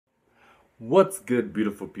What's good,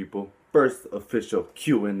 beautiful people? First official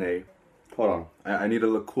Q&A. Hold on, I need to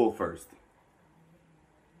look cool first.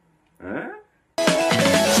 Huh?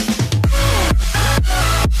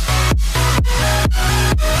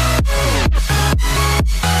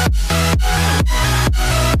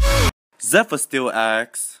 Zephyr still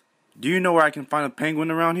asks, do you know where I can find a penguin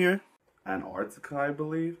around here? Antarctica, I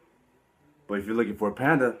believe. But if you're looking for a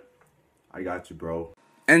panda, I got you, bro.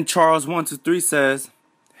 And Charles123 says,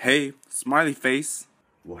 hey, smiley face.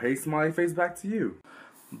 Well, hey, smiley face, back to you.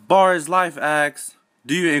 Bar is Life asks,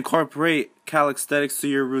 do you incorporate calisthenics to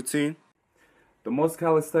your routine? The most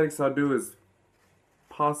calisthenics I do is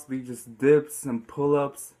possibly just dips and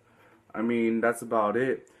pull-ups. I mean, that's about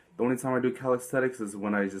it. The only time I do calisthenics is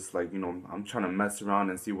when I just I'm trying to mess around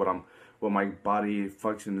and see what my body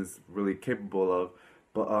function is really capable of.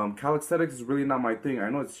 But calisthenics is really not my thing. I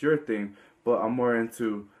know it's your thing, but I'm more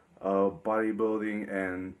into bodybuilding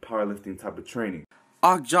and powerlifting type of training.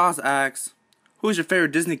 Jaws asks, who's your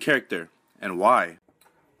favorite Disney character and why?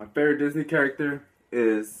 My favorite Disney character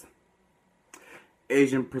is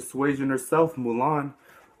Asian persuasion herself, Mulan.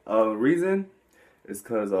 Reason is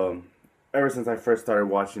because ever since I first started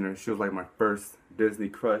watching her, she was like my first Disney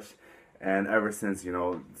crush. And ever since,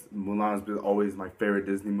 Mulan's been always my favorite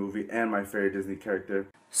Disney movie and my favorite Disney character.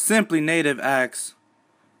 Simply Native asks,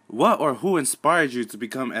 what or who inspired you to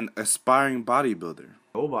become an aspiring bodybuilder?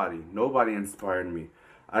 Nobody inspired me.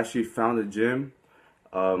 I actually found a gym.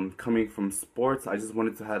 Coming from sports, I just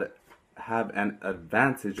wanted to have an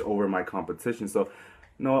advantage over my competition. So,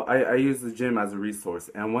 I used the gym as a resource.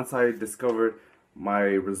 And once I discovered my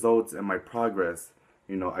results and my progress,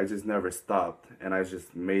 I just never stopped, and I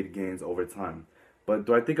just made gains over time. But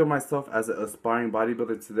do I think of myself as an aspiring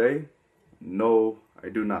bodybuilder today? No, I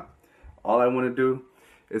do not. All I want to do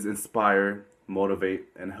is inspire, motivate,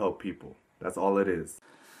 and help people. That's all it is.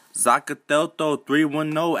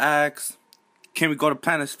 Zacatelto310 asks, can we go to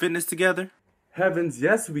Planet Fitness together? Heavens,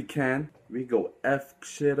 yes we can. We go F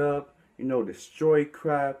shit up, destroy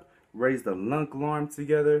crap, raise the lunk alarm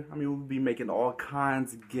together. I mean, we'll be making all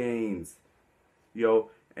kinds of gains. Yo,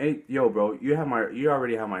 bro, you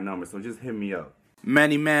already have my number, so just hit me up.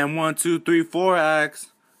 Mannyman1234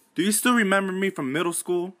 asks, do you still remember me from middle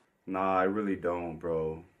school? Nah, I really don't,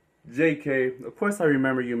 bro. JK, of course I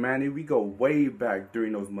remember you, Manny. We go way back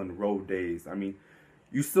during those Monroe days. I mean,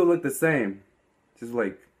 you still look the same. Just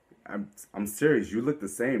like, I'm serious, you look the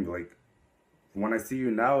same. Like, when I see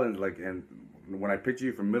you now and when I picture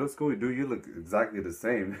you from middle school, dude, you look exactly the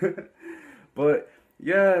same. But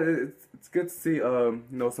yeah, it's good to see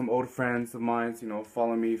some old friends of mine,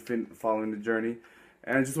 following the journey,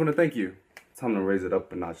 and I just want to thank you. Time to raise it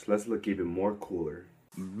up a notch. Let's look even more cooler.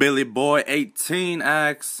 Billy Boy 18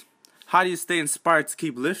 asks, how do you stay inspired to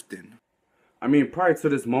keep lifting? I mean, prior to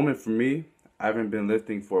this moment for me, I haven't been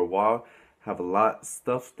lifting for a while. Have a lot of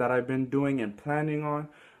stuff that I've been doing and planning on,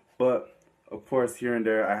 but of course here and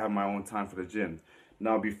there I have my own time for the gym.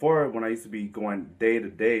 Now before, when I used to be going day to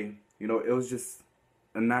day, it was just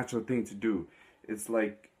a natural thing to do. It's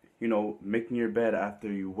like, making your bed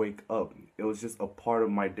after you wake up. It was just a part of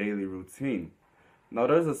my daily routine. Now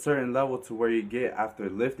there's a certain level to where you get after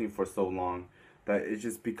lifting for so long that it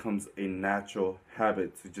just becomes a natural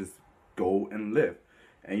habit to just go and lift.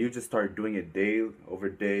 And you just start doing it day over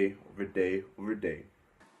day over day over day.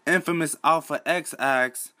 Infamous Alpha X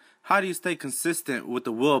asks, how do you stay consistent with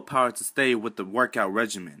the willpower to stay with the workout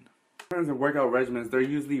regimen? In terms of workout regimens, they're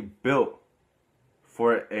usually built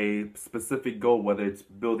for a specific goal, whether it's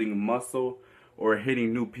building muscle or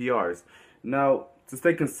hitting new PRs. Now, to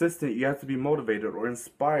stay consistent, you have to be motivated or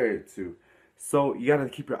inspired to. So you gotta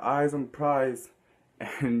keep your eyes on the prize,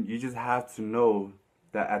 and you just have to know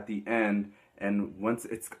that at the end, and once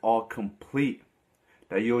it's all complete,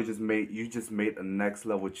 that you just made a next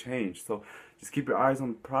level change. So just keep your eyes on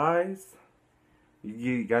the prize.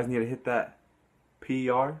 You guys need to hit that PR.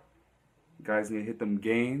 You guys need to hit them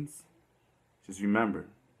gains. Just remember,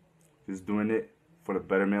 just doing it for the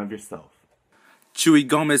betterment of yourself. Chewy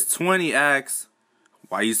Gomez 20 asks,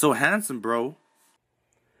 why you so handsome, bro?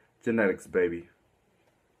 Genetics, baby.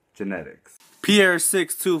 Genetics. Pierre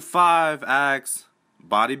 625 asks,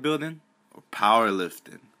 bodybuilding or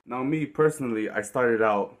powerlifting? Now me personally, I started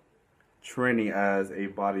out training as a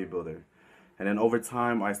bodybuilder. And then over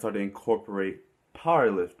time, I started to incorporate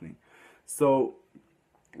powerlifting. So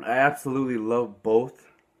I absolutely love both.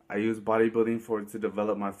 I use bodybuilding to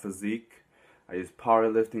develop my physique. I use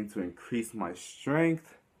powerlifting to increase my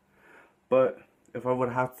strength. But if I would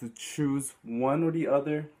have to choose one or the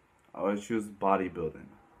other, I would choose bodybuilding.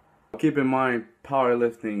 Keep in mind,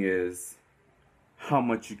 powerlifting is how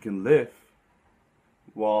much you can lift,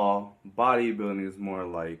 while bodybuilding is more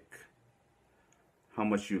like how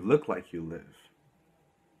much you look like you live.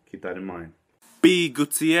 Keep that in mind. B.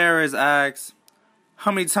 Gutierrez asks,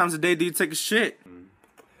 how many times a day do you take a shit?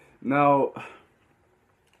 Now,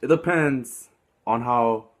 it depends on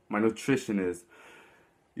how my nutrition is.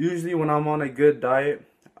 Usually when I'm on a good diet,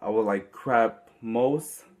 I will like crap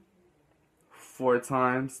most 4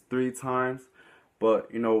 times, 3 times.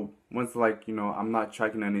 But, you know, once like, you know, I'm not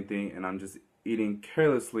tracking anything and I'm just eating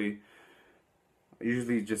carelessly,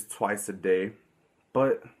 usually just twice a day.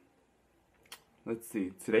 But, let's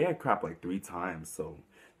see, today I crap like 3 times. So,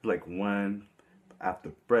 like 1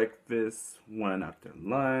 after breakfast, 1 after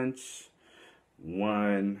lunch,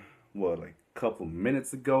 1, well, like a couple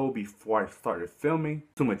minutes ago before I started filming.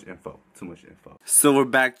 Too much info.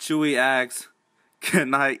 Silverback Chewy asks,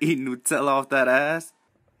 can I eat Nutella off that ass?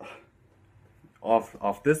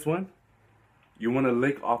 Off this one, you want to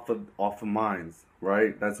lick off of mines,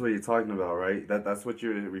 right? That's what you're talking about, right? That's what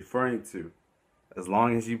you're referring to. As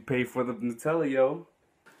long as you pay for the Nutella, yo.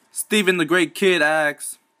 Steven the Great Kid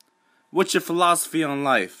asks, what's your philosophy on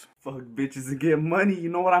life? Fuck bitches and get money, you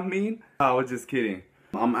know what I mean? I was just kidding.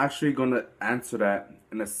 I'm actually gonna answer that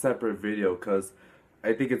in a separate video because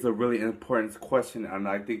I think it's a really important question and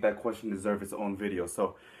I think that question deserves its own video.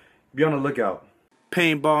 So be on the lookout.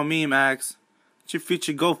 Paintball Meme asks, what's your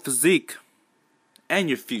future goal physique? And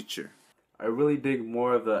your future? I really dig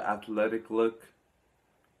more of the athletic look,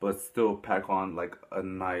 but still pack on like a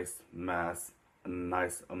nice mass, a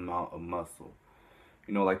nice amount of muscle.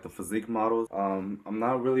 You know, like the physique models. I'm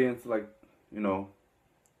not really into like, you know,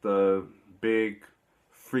 the big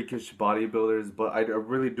freakish bodybuilders, but I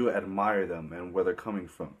really do admire them and where they're coming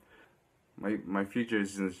from. My future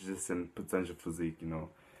is just in potential physique, you know.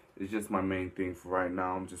 It's just my main thing for right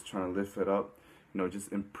now. I'm just trying to lift it up, you know,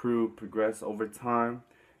 just improve, progress over time.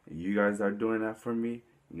 And you guys are doing that for me.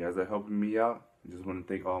 You guys are helping me out. I just want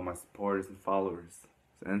to thank all my supporters and followers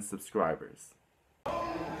and subscribers.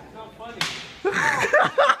 It's not funny.